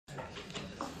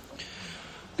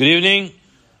Good evening.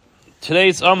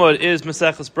 Today's Amud is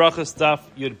Maseches Berachos Daf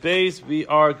Yud Beis. We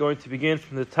are going to begin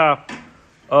from the top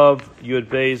of Yud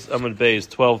Beis, Amud Beis,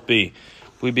 12b.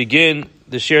 We begin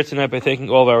the share tonight by thanking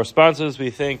all of our sponsors.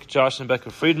 We thank Josh and Becca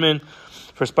Friedman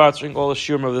for sponsoring all the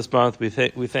shiurim of this month. We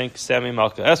thank Sammy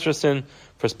Malka Esterson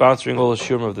for sponsoring all the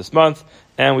shiurim of this month.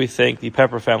 And we thank the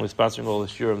Pepper family sponsoring all the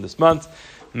shiurim this month.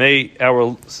 May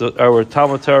our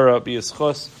Talmud Torah be a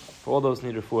schos for all those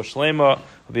who need refuah shlema.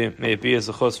 May it be a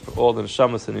zechus for all the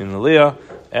neshamas in Aliyah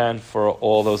and for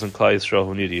all those in Klal Yisrael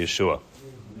who need a Yeshua.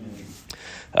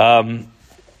 I'm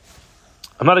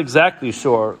not exactly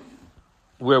sure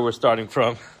where we're starting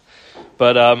from,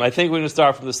 but I think we're going to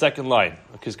start from the second line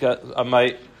because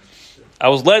I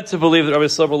was led to believe that Rabbi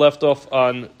Silver left off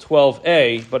on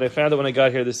 12a, but I found that when I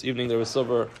got here this evening, Rabbi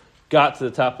Silver got to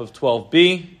the top of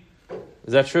 12b.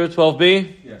 Is that true?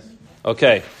 12b? Yes.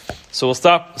 Okay, so we'll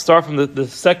start from the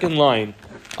second line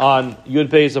on Yud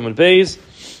Beis Amud Beis.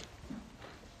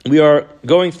 We are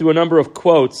going through a number of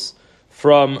quotes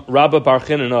from Rabbi Bar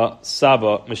Chinana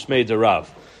Saba Mishmei Derav.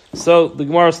 So the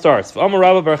Gemara starts. V'amar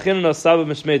Rabbi Bar Chinana Saba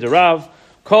Mishmei Derav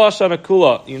Kol Hashana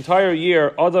Kula, the entire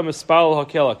year Adam Ispal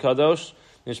Hakel HaKadosh.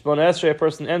 Nishbon Esrei, a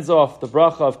person ends off the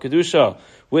bracha of Kedusha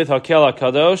with Hakel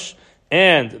HaKadosh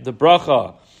and the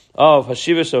bracha of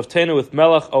Hashivish of Tenu with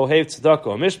Melech Ohev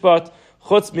Tzedakah Mishpat.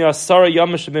 Chutz mi'asara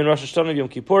yom shebein Rosh Hashanah and Yom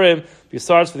Kippurim.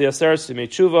 Besides for the Aseret Simei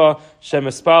Tshuva, Shem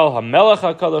Espal HaMelech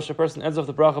HaKadosh. A person ends off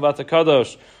the bracha about the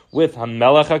Kadosh with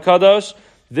HaMelech HaKadosh.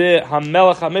 The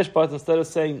HaMelech HaMishpat, instead of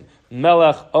saying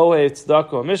Melech Ohev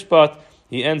Tzedakah Mishpat,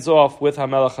 he ends off with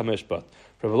HaMelech HaMishpat.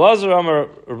 Rabbi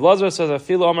Lazar says,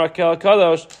 Afilu Amar Hakel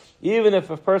HaKadosh, even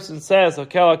if a person says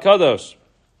Hakel HaKadosh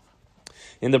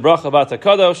in the bracha about the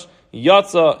Kadosh,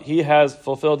 Yatza, he has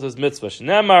fulfilled his mitzvah.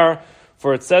 Shnemar,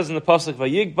 for it says in the pasuk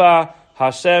Vayigba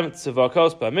Hashem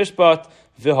tzivakos b'mishpat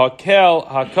v'hakel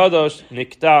hakadosh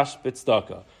nikdash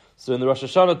b'tzedakah. So in the Rosh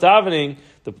Hashanah davening,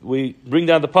 we bring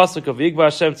down the pasuk of Vayigba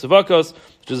Hashem tzivakos,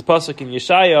 which is a pasuk in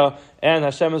Yeshaya, and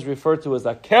Hashem is referred to as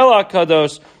Hakel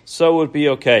hakadosh, so it would be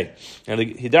okay. And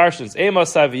the Hidarshans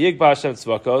Emasai Vayigba Hashem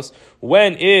tzivakos.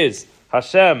 When is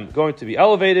Hashem going to be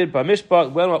elevated by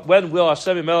mishpat? When will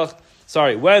Hashem be melech?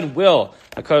 When will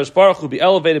HaKadosh Baruch Hu be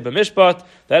elevated by Mishpat?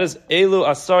 That is Elu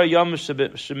Asar Yom Rosh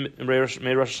Hashanah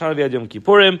V'Yad Yom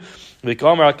Kippurim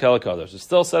V'Komer Hakel HaKadosh. It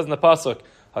still says in the pasuk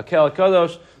Hakel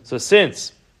HaKadosh. So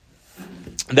since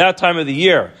that time of the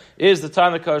year is the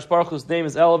time that HaKadosh Baruch Hu's name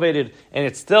is elevated, and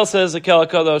it still says Hakel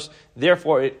HaKadosh,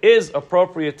 therefore it is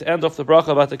appropriate to end off the bracha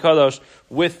about the Kadosh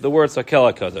with the words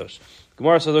Hakel HaKadosh.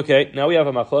 Gemara says, okay, now we have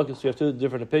a machlok, because we have two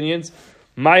different opinions.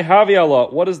 My Havi Allah,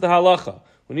 what is the halacha?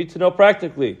 We need to know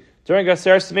practically. During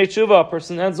Aseret Simei Tshuva, a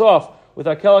person ends off with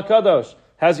Hakel HaKadosh.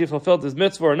 Has he fulfilled his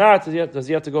mitzvah or not? Does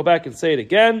he have to go back and say it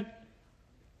again?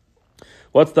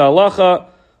 What's the halacha?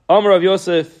 Amar of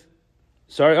Yosef,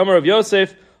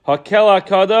 Hakel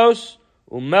HaKadosh,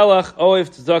 Umelech Oev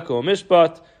Tzedakah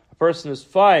Mishpat. A person is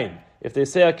fine if they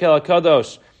say Hakel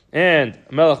HaKadosh and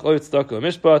Melech Oev Tzedakah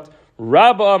Mishpat.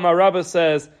 Rabbi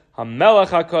says, HaMelech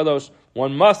HaKadosh,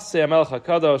 one must say HaMelech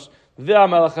HaKadosh,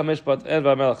 V'Hamelech HaMishpat and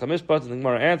V'Hamelech HaMishpat. And the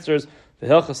Gemara answers,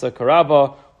 V'Hilchas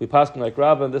HaKarabba, we pass like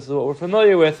Rabbi, and this is what we're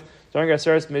familiar with. During our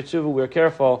Aseret Simei Tshuva, we are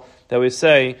careful that we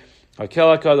say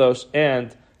Hakel HaKadosh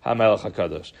and HaMelech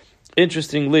HaKadosh.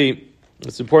 Interestingly,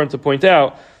 it's important to point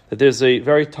out that there's a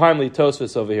very timely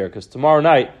Tosfos over here, because tomorrow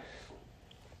night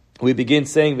we begin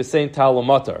saying V'Sein Tal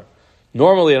U'Matar.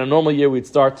 Normally, in a normal year, we'd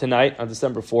start tonight on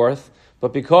December 4th,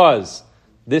 but because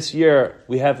this year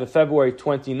we have a February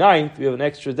 29th, we have an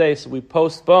extra day, so we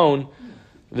postpone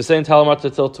V'Sein Tal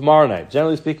U'Matar till tomorrow night.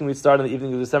 Generally speaking, we start in the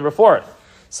evening of December 4th.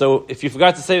 So if you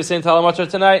forgot to say V'Sein Tal U'Matar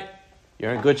tonight,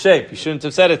 you're in good shape. You shouldn't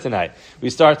have said it tonight.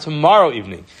 We start tomorrow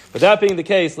evening. But that being the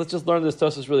case, let's just learn this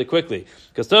Tosfos really quickly.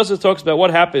 Because Tosfos talks about what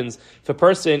happens if a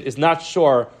person is not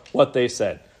sure what they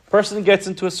said. A person gets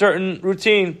into a certain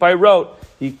routine by rote.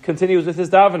 He continues with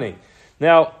his davening.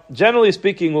 Now, generally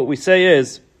speaking, what we say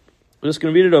is, we're just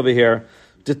going to read it over here.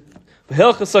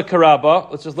 Hilchasa Karabba.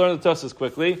 Let's just learn the Tosfos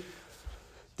quickly.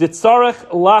 Ditzarech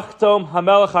lachtom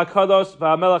hamelech hakadosh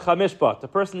v'hamelech hamishpat. The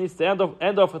person needs to end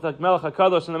off with hamelech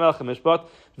hakadosh and hamelech hamishpat.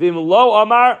 V'im lo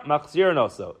amar machzir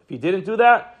noso. If he didn't do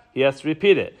that, he has to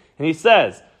repeat it. And he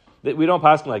says that we don't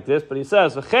pass him like this, but he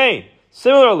says v'chein.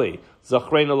 Similarly,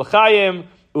 zachreinu l'chayim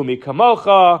umi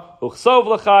kamocha uchsov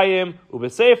l'chayim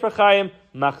ubeseif l'chayim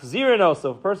machzir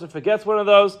noso. If a person forgets one of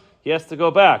those, he has to go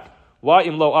back. Why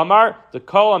im lo amar the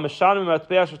kolamishanim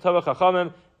matpeah shetavach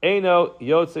chachamim eino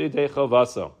yotzei decho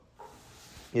vaso.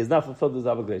 He has not fulfilled his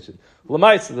obligation.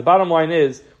 L'maisa, the bottom line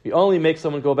is we only make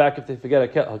someone go back if they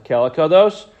forget Hakel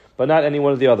HaKadosh, but not any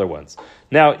one of the other ones.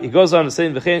 Now, he goes on to say,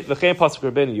 V'chein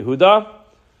pasuk Rabbeinu Yehuda.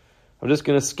 I'm just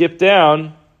going to skip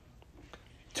down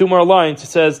 2 more lines. It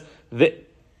says, Hayam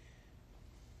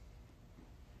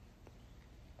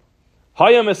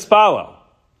espala,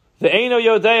 ve'eino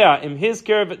yodea im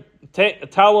hizker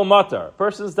talo matar.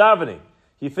 Person's davening.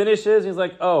 He finishes, he's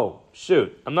like, oh,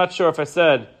 shoot, I'm not sure if I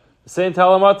said the same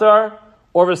talo matar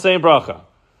or the same bracha.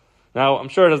 Now, I'm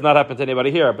sure it does not happen to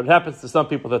anybody here, but it happens to some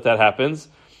people that happens.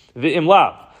 V'im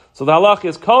lav. So the halach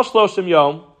is kol shloshim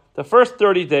yom, the first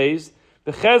 30 days,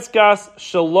 b'chezkas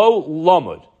shelo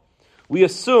lamud. We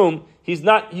assume he's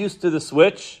not used to the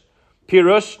switch.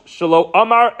 Pirush shelo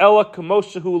amar ela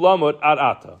kamoshehu lamud ad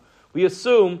ata. We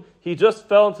assume he just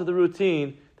fell into the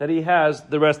routine that he has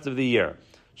the rest of the year.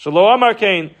 Shelo amar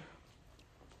kain,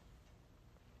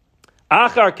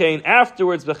 achar kain,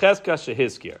 afterwards b'chezkas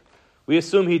shehizkir. We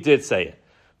assume he did say it.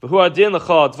 V'hu adin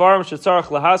l'chol dvarim shetzarach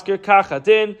lahazkir kach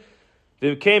adin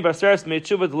v'imkein b'aseres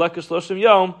me'tshuva d'leka shloshim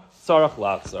yom tzarach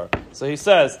la'atzar. So he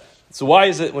says, so why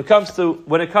is it when it comes to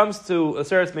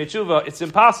aseres me'tshuva, it's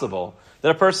impossible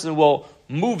that a person will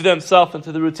move themselves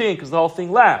into the routine because the whole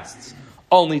thing lasts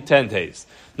only 10 days.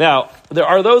 Now, there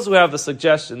are those who have the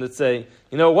suggestion that say,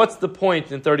 what's the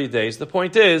point in 30 days? The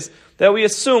point is that we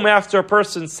assume after a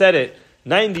person said it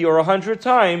 90 or 100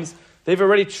 times, they've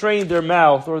already trained their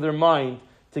mouth or their mind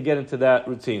to get into that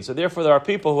routine. So therefore, there are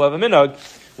people who have a minhag.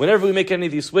 Whenever we make any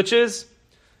of these switches,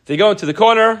 they go into the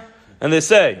corner and they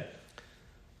say,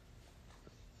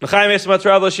 and they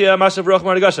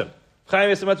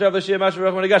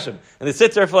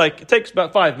sit there for it takes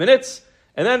about 5 minutes,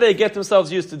 and then they get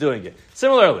themselves used to doing it.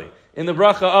 Similarly, in the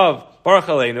bracha of Baruch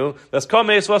Aleinu, Veskom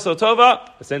Meiswas Tova,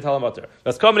 the same Talamater.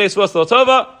 Veskom Meiswas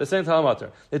Tova, the same Talamater.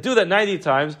 They do that 90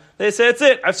 times. They say, it's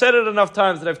it. I've said it enough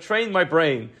times that I've trained my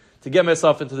brain to get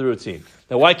myself into the routine.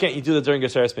 Now, why can't you do that during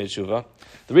Aseres Me'Teshuva?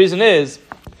 The reason is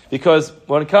because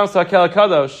when it comes to Hakel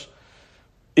HaKadosh,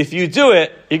 if you do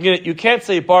it, you can't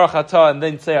say Baruch Atah and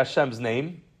then say Hashem's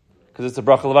name, because it's a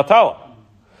bracha levatala.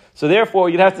 So therefore,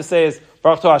 you'd have to say is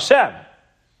Baruch Atah Hashem.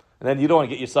 And then you don't want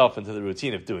to get yourself into the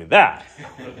routine of doing that.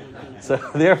 So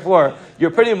therefore, you're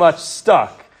pretty much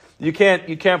stuck. You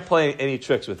can't play any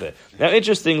tricks with it. Now,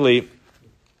 interestingly,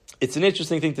 it's an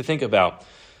interesting thing to think about.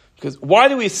 Because why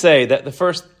do we say that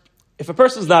if a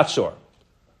person's not sure,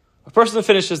 a person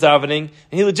finishes davening,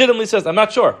 and he legitimately says, I'm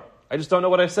not sure. I just don't know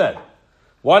what I said.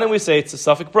 Why don't we say it's a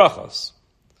suffix brachos?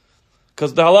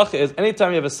 Because the halacha is, anytime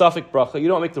you have a suffix bracha, you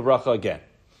don't make the bracha again.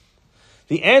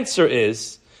 The answer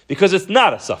is, because it's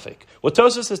not a suffix. What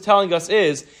Tosfos is telling us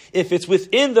is, if it's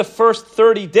within the first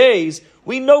 30 days,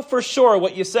 we know for sure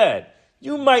what you said.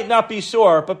 You might not be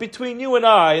sure, but between you and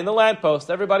I and the lamppost,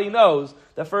 everybody knows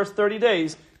that first 30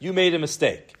 days, you made a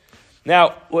mistake.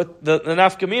 Now, what the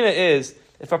nafkamina is,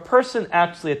 if a person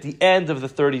actually at the end of the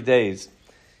 30 days,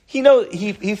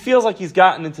 he feels like he's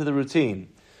gotten into the routine.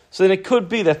 So then it could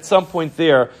be that at some point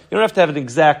there, you don't have to have an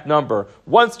exact number.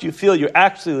 Once you feel you're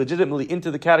actually legitimately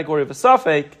into the category of a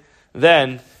suffix,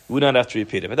 then we don't have to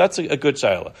repeat it. But that's a good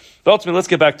shayla. But ultimately, let's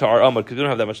get back to our Amud, because we don't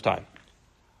have that much time.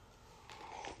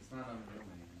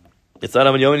 It's not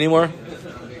Amud Yomi anymore?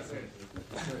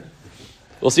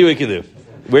 We'll see what we can do.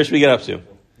 Where should we get up to?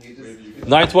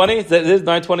 9:20?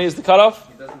 9:20 is the cutoff?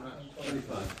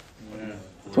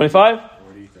 25?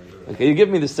 Okay, you give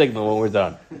me the signal when we're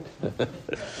done.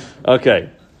 Okay.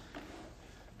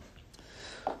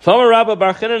 I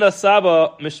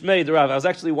was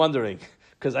actually wondering,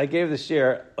 because I gave the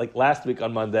share last week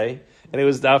on Monday, and it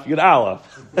was Daf Yud Aleph.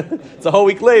 It's a whole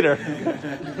week later.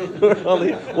 We're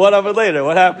only 1 hour later.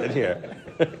 What happened here?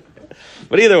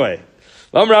 But either way.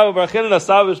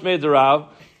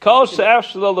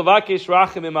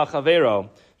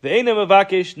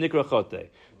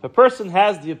 If a person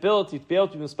has the ability to be able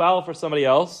to mispal for somebody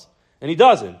else, and he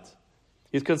doesn't,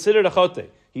 he's considered a chote.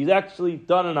 He's actually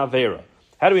done an avera.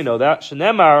 How do we know that?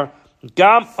 Shenemar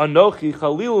gam anochi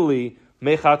chaliluli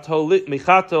mechato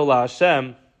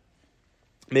laHashem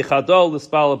mechadol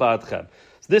l'spal ba'adchem.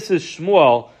 So this is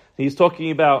Shmuel. He's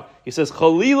talking about. He says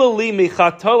chaliluli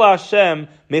mechato laHashem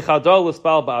mechadol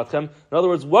l'spal ba'adchem. In other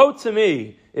words, woe to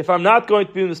me if I'm not going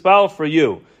to be mispal for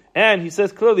you. And he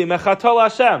says clearly mechato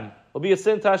laHashem. Will be a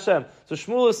sin to Hashem. So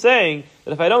Shmuel is saying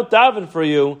that if I don't daven for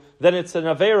you, then it's an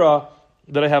avera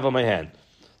that I have on my hand.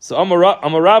 So Amar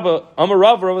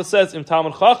Rav says, "Im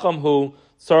Talmud Chacham hu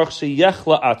tzarich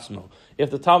sheyechla atzmo." If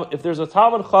there's a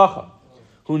Talmud Chacham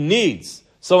who needs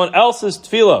someone else's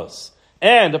tefillos,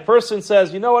 and a person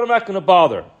says, "You know what? I'm not going to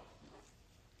bother."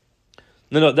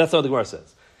 No, that's not what the Gemara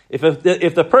says.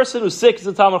 If the person who's sick is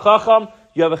a Talmud Chacham,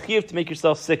 you have a chiyuv to make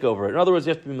yourself sick over it. In other words,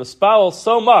 you have to be mispal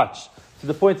so much to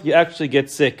the point that you actually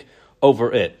get sick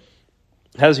over it.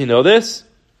 How does he know this?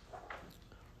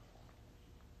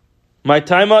 My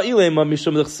taima ilema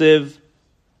mishum l'chsiv.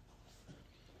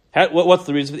 What's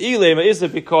the reason for ilema? Is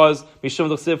it because mishum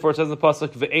l'chsiv, for it says in the pasuk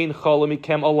ve'ein cholam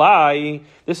ikem alai?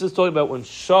 This is talking about when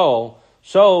Shaul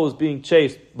was being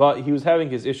chased, but he was having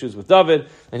his issues with David,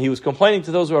 and he was complaining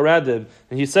to those who were around him,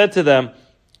 and he said to them,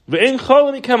 ve'ein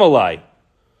cholam ikem alai,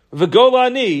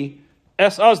 v'golani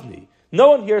es azni.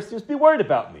 No one here seems to be worried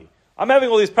about me. I'm having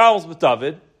all these problems with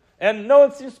David, and no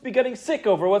one seems to be getting sick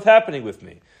over what's happening with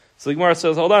me. So the Gemara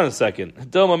says, hold on a second.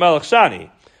 Dilma melech shani.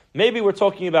 Maybe we're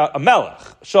talking about a melech.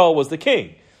 Shaul was the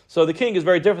king. So the king is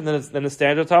very different than the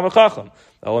standard Talmid Chacham.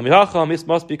 Elam Yacham, this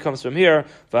must be comes from here.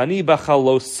 Vani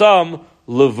b'chalosam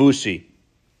levushi.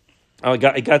 I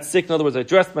got sick. In other words, I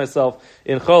dressed myself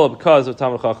in challah because of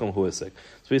Talmid Chacham who is sick.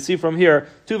 So we see from here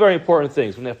two very important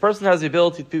things. When a person has the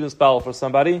ability to be mispal for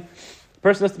somebody, the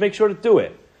person has to make sure to do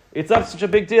it. It's not such a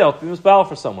big deal to be mispal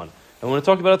for someone. And when we're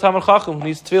talking about a Talmid Chacham who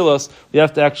needs tefillos, we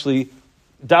have to actually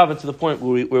dive into the point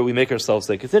where we make ourselves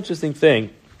sick. It's an interesting thing.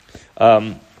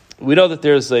 We know that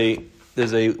there's a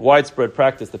widespread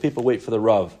practice that people wait for the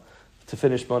Rav to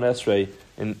finish Mon Esrei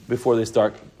before they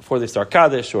start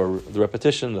Kaddish or the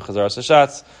repetition, the Chazar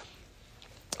Sashatz.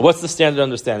 What's the standard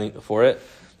understanding for it?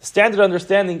 The standard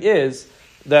understanding is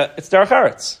that it's Derech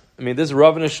Eretz. I mean, there's a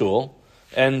Rav in a shul,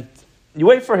 and you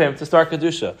wait for him to start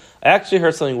Kedusha. I actually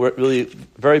heard something really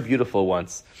very beautiful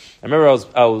once. I remember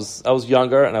I was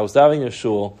younger, and I was davening in a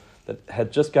shul that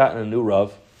had just gotten a new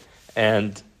Rav,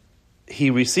 and he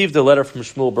received a letter from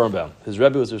Shmuel Birnbaum. His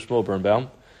Rebbe was Shmuel Birnbaum,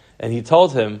 and he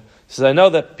told him, he says, I know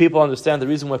that people understand the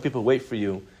reason why people wait for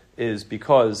you is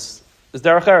because it's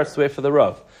Derech Eretz to wait for the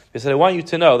Rav. He said, I want you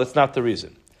to know that's not the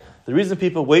reason. The reason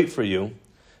people wait for you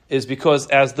is because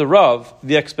as the Rav,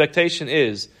 the expectation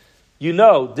is, you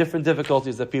know different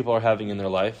difficulties that people are having in their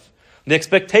life. The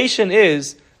expectation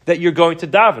is that you're going to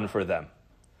daven for them.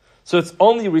 So it's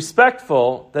only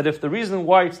respectful that if the reason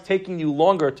why it's taking you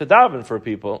longer to daven for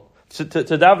people, to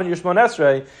daven your Shemon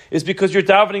Esrei, is because you're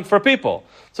davening for people.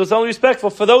 So it's only respectful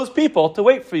for those people to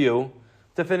wait for you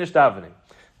to finish davening.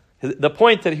 The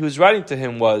point that he was writing to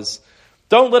him was,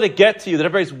 don't let it get to you that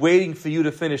everybody's waiting for you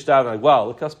to finish davening. Like, wow,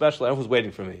 look how special, everyone's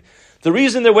waiting for me. The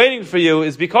reason they're waiting for you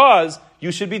is because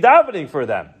you should be davening for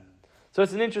them. So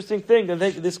it's an interesting thing, and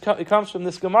it comes from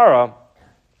this Gemara.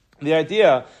 The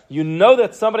idea, you know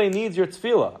that somebody needs your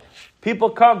tefillah. People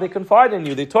come, they confide in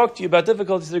you, they talk to you about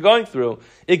difficulties they're going through.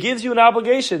 It gives you an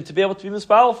obligation to be able to be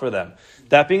mispal for them.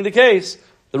 That being the case,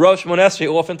 the Rosh Shemon Esrei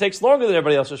often takes longer than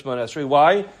everybody else's Shemon Esrei.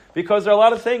 Why? Because there are a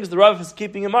lot of things the Rav is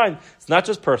keeping in mind. It's not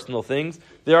just personal things.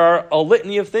 There are a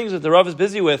litany of things that the Rav is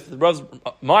busy with, the Rav's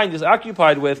mind is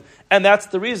occupied with, and that's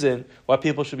the reason why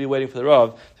people should be waiting for the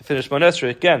Rav to finish Shemon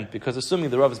Esrei again, because assuming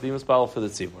the Rav is being mispal for the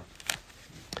tzibur.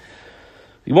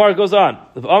 The Gemara goes on.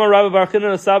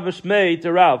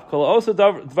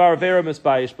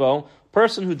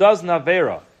 Person who does an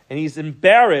avera and he's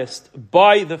embarrassed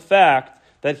by the fact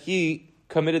that he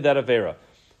committed that avera.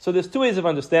 So there's two ways of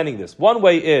understanding this. One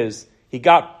way is he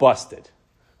got busted.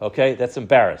 Okay, that's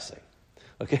embarrassing.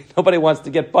 Okay, nobody wants to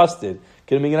get busted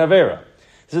committing an avera.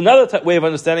 There's another way of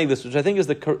understanding this, which I think is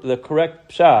the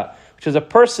correct pshat, which is a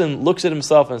person looks at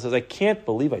himself and says, "I can't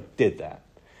believe I did that."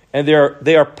 And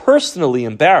they are personally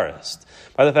embarrassed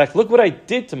by the fact, look what I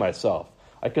did to myself.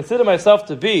 I consider myself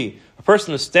to be a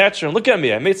person of stature, and look at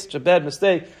me, I made such a bad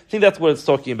mistake. I think that's what it's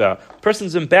talking about. A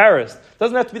person's embarrassed. It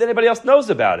doesn't have to be that anybody else knows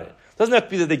about it. It doesn't have to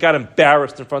be that they got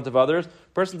embarrassed in front of others. A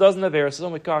person doesn't embarrass, says, oh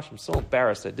my gosh, I'm so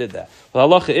embarrassed I did that. Well,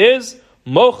 halacha is,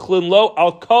 mochlin lo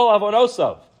al kol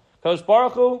avonosav. Kadosh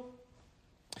Baruch Hu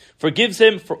forgives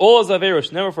him for all his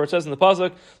averos. Never, for it says in the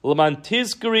pasuk, l'man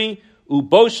tizkari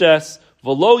uboshes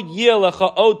v'lo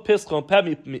yelecha od pischon peh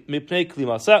mipnei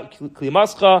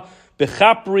klimascha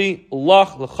bechapri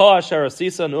lach l'cha asher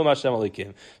asisa nu'am Hashem alikim.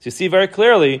 So you see very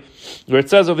clearly where it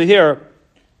says over here,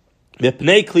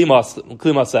 mipnei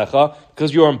klimasecha,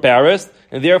 because you're embarrassed,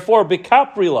 and therefore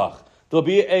bekapri lach, there'll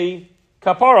be a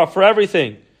kapara for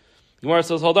everything. The Gemara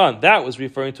says, hold on, that was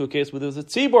referring to a case where there was a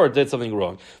tzibor did something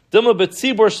wrong. Dilma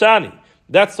betzibor shani,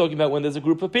 that's talking about when there's a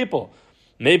group of people.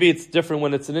 Maybe it's different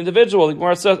when it's an individual. The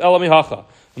Gemara says, Elami hacha.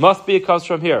 It must be, it comes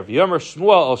from here. V'yomer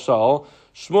Shmuel el Shaul.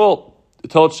 Shmuel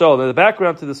told Shaul. Now the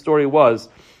background to the story was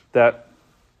that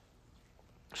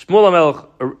Shmuel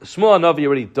HaNavi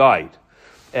already died.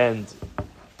 And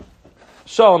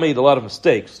Shaul made a lot of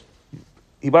mistakes.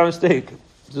 He, by mistake,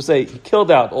 to say, he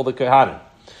killed out all the Kehanim.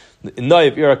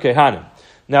 Noiv Ira Kehanim.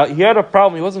 Now, he had a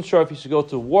problem. He wasn't sure if he should go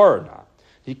to war or not.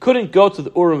 He couldn't go to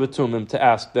the Urim V'Tumim to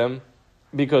ask them,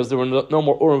 because there were no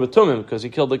more Urim V'Tumim, because he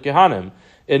killed the Kehanim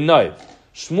in Noiv.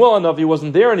 Shmuel Hanavi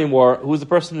wasn't there anymore, who was the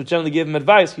person who generally gave him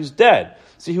advice. He was dead.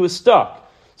 So he was stuck.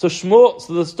 So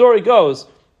the story goes,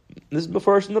 this is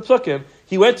before in the Psukim,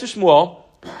 he went to Shmuel,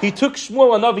 he took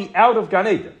Shmuel Hanavi out of Gan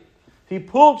Eden. He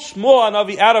pulled Shmuel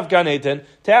Hanavi out of Gan Eden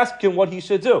to ask him what he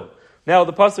should do. Now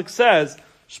the pasuk says,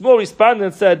 Shmuel responded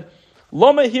and said,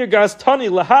 Loma here gas tani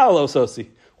lahal ososi.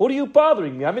 What are you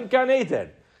bothering me? I'm in Gan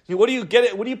Eden. What are you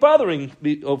bothering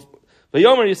me?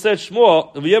 Vayomer, he said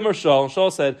Shmuel, Vayomer Shaul, and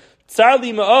Shaul said,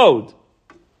 Tzarli ma'od.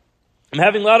 I'm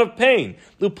having a lot of pain.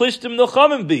 The plishtim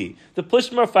nilchamim bi. The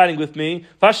plishtim are fighting with me.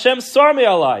 Hashem sarme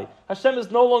alai. Hashem is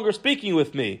no longer speaking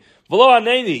with me. V'lo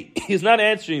aneni. He's not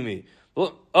answering me.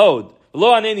 Od. V'lo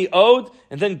aneni od.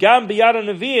 And then gam biyada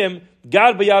neviim.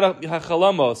 Gad biyada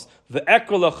hachalamos.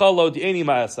 Ve'ekro lachalo di'eni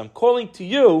ma'as. I'm calling to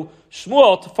you,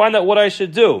 Shmuel, to find out what I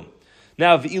should do.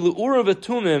 Now, v'ilu urim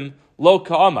v'tumim lo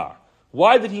ka'amar.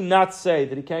 Why did he not say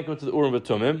that he can't go to the urim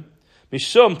v'tumim?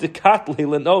 Mishum tekatli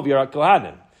lenov yarat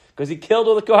kohanim. Because he killed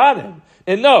all the Kohanim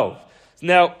in Nov.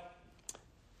 Now,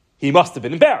 he must have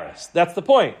been embarrassed. That's the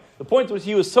point. The point was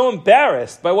he was so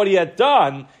embarrassed by what he had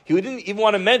done, he didn't even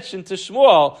want to mention to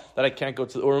Shmuel that I can't go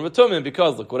to the Urim V'Tumim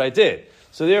because look what I did.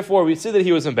 So therefore, we see that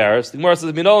he was embarrassed. The Gemara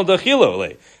says, Min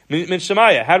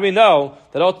Shemaya. How do we know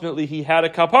that ultimately he had a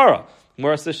kapara? The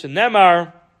Gemara says,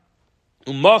 Shenemar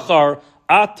umachar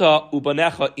ata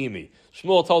ubanecha imi.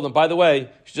 Shmuel told him, by the way, you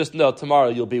should just know tomorrow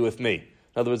you'll be with me.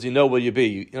 In other words, you know where you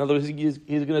be. In other words, he's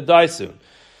going to die soon.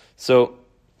 So,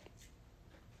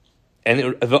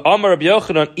 and the Amar Rabbi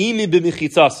Yochanan imi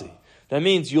b'michitzasi. That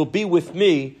means you'll be with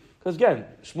me. Because again,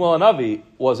 Shmuel Hanavi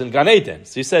was in Gan Eden,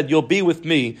 so he said you'll be with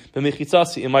me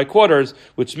b'michitzasi in my quarters,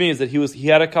 which means that he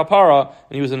had a kapara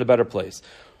and he was in a better place.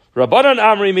 Rabbanan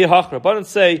Amri mihach. Rabbanan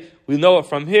say we know it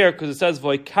from here because it says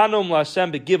Voikanum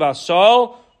laHashem begiv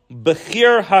Ashal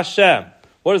bechir Hashem.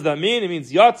 What does that mean? It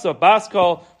means Yatsa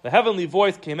Baskal, the heavenly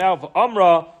voice came out of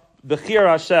Amra, Bechir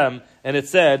Hashem, and it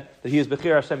said that he is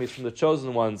Bechir Hashem, he's from the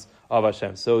chosen ones of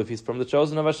Hashem. So if he's from the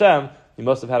chosen of Hashem, he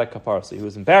must have had a kapara. So he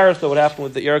was embarrassed at what happened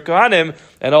with the Ir Kohanim,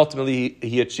 and ultimately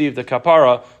he achieved the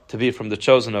kapara to be from the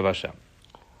chosen of Hashem.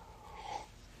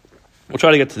 We'll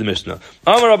try to get to the Mishnah.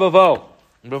 Amar Rabavo.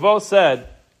 Rabavo said,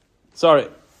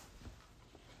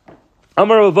 Amar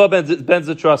Rabavo ben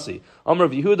Zitrasi. Amar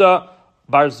Rav Yehuda,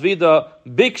 Bar Zvida,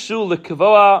 Bikshu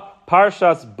Lekavoa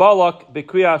Parshas Balak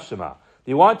B'Kriyas Shema.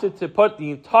 They wanted to put the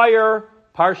entire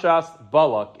Parshas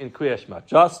Balak in Kriyas Shema.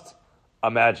 Just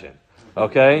imagine.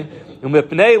 Okay?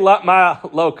 Umipnei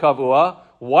Latma Lo Kavua.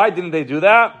 Why didn't they do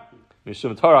that?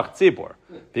 Mishum Torach Tzibur.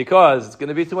 Because it's going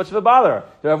to be too much of a bother.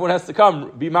 Everyone has to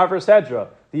come, be Marver Sedra.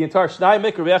 The entire Shnai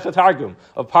Mikra V'Echet Targum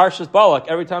of Parshas Balak,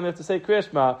 every time they have to say Kriyas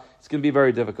Shema, it's going to be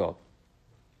very difficult.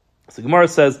 So Gemara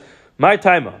says, My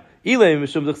Taima.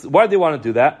 Why do they want to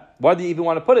do that? Why do you even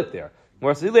want to put it there?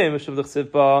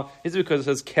 It's because it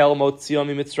says Kel Motzion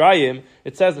Mitzrayim.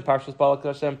 It says the Parshas Balak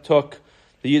Hashem took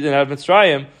the Yidden out of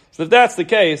Mitzrayim. So if that's the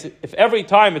case, if every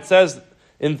time it says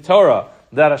in the Torah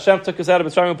that Hashem took us out of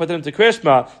Mitzrayim and put it into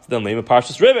Krishma, so then name it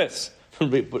Parshas Ribis.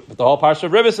 Put the whole Parsha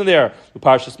of Ribis in there. The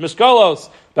Parshas Mishkalos,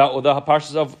 about the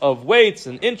Parshas of weights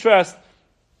and interest.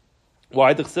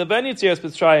 Why the Chsiv ben Yitzias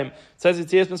Mitzrayim? It says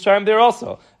Yitzias Mitzrayim there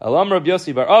also. Elam Rabbi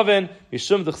Yossi bar Oven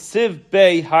Mishum the Chsiv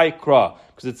bei Haikra,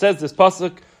 because it says this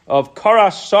pasuk of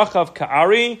Karash Shachav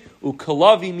Ka'ari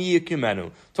Ukalavi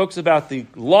Miyakumenu talks about the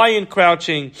lion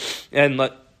crouching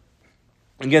and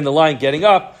again the lion getting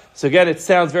up. So again, it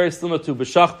sounds very similar to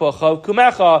B'Shach B'Chav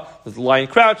Kumecha. There's the lion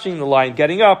crouching, the lion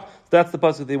getting up. That's the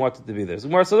pasuk they wanted to be there. So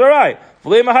Gemara says, all right,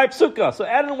 so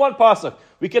add in one pasuk.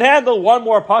 We can handle one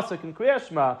more pasuk in Kriyas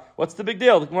Shema. What's the big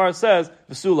deal? The Gemara says,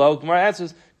 V'sulo. The Gemara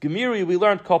answers, Gemiri, we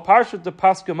learned called Parshat de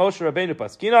Paska Moshe Rabbeinu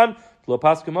Paskinan, Lo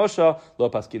Paska Moshe, Lo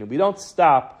Paskinan. We don't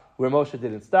stop where Moshe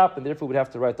didn't stop, and therefore we'd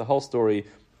have to write the whole story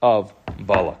of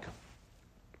Balak.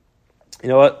 You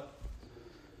know what?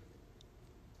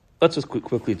 Let's just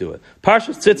quickly do it.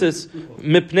 Parshat Tzitzis,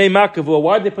 Mipnei Makavua.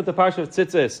 Why did they put the Parshat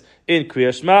Tzitzis in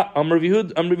Kriyas Shema? Amar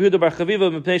Yehuda bar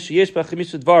Chaviva, Mipnei Sheyesh ba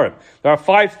Chamisha Dvarim. There are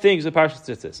 5 things in Parshat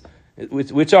Tzitzis,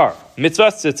 which are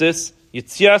Mitzvahs Tzitzis,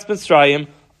 Yitzias Mitzrayim,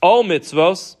 all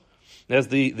mitzvos. There's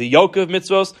the yoke of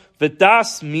mitzvos,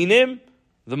 V'das Minim,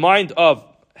 the mind of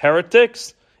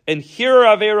heretics, and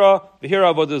Hira Avera,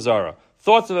 V'hira Avodah Zarah,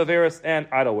 thoughts of Averis and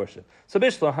idol worship. So the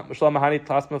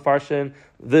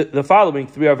following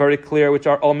 3 are very clear, which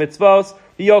are all mitzvos,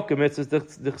 the yoke of mitzvos, the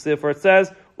chsiv, where it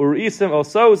says, Urisim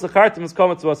also is the chartim is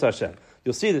called mitzvos Hashem.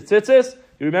 You'll see the tzitzis,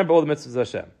 you remember all the mitzvos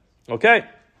Hashem. Okay?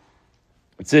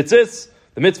 Tzitzis,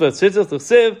 the mitzvah of tzitzis, the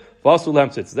chsiv, v'asul lam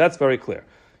tzitzis. That's very clear.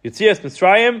 Yitzias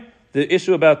Mitzrayim, the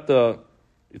issue about the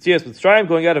Yitzias Mitzrayim,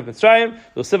 going out of Mitzrayim,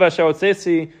 the chsiv Hashem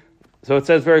Tzitzi, So it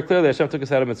says very clearly, Hashem took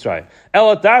us out of Mitzrayim.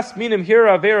 Ela das minim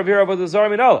hira avera vira avodah zara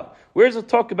minala. Where does it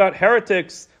talk about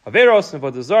heretics, averos, and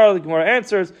avodah zara? The Gemara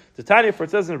answers, the Tanya, for it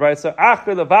says in the Brayso,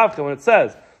 achre levavchem, when it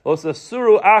says, los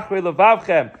asuru achre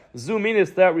levavchem, zu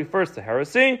minis, that refers to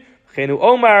heresy. Chenu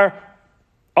omar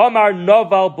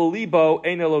noval belibo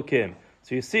ein elokim.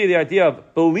 So you see the idea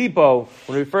of belibo,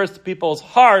 when it refers to people's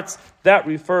hearts, that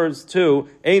refers to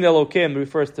ein elokim,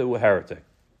 refers to a heretic.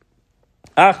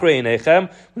 Achrei Nechem,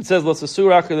 when it says Lo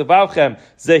Sasur Achrei Levavchem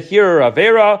Zehir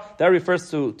Avera, that refers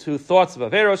to thoughts of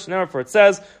Avera. Shneimar, for it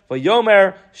says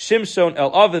Vayomer Shimshon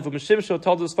El Aviv, when Shimshon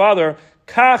told his father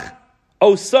Kach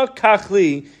Osa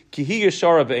Kachli Kihi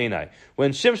Yeshara Ve'enai.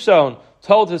 When Shimshon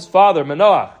told his father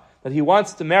Manoach that he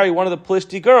wants to marry one of the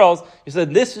Plishti girls, he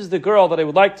said, "This is the girl that I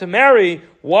would like to marry."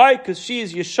 Why? Because she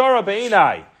is Yeshara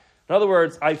Ve'enai. In other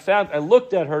words, I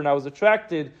looked at her and I was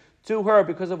attracted to her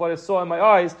because of what I saw in my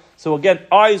eyes. So again,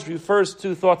 eyes refers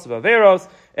to thoughts of Averos,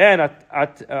 and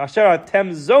Asher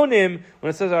Atem Zonim, when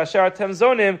it says Asher Atem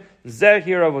Zonim,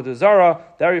 Zehir Avodah Zara,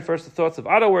 that refers to thoughts of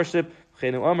idol worship.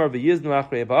 Chenu Amar v'Yiznu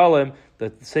Achrei Baalim,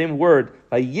 the same word,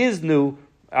 v'Yiznu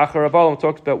Achrei Baalim,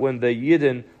 talks about when the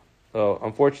Yidden,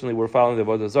 unfortunately, were following the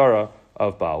Avodah Zara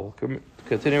of Baal. We'll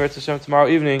continue Richter tomorrow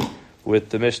evening with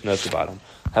the Mishnah at the bottom.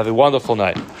 Have a wonderful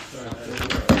night.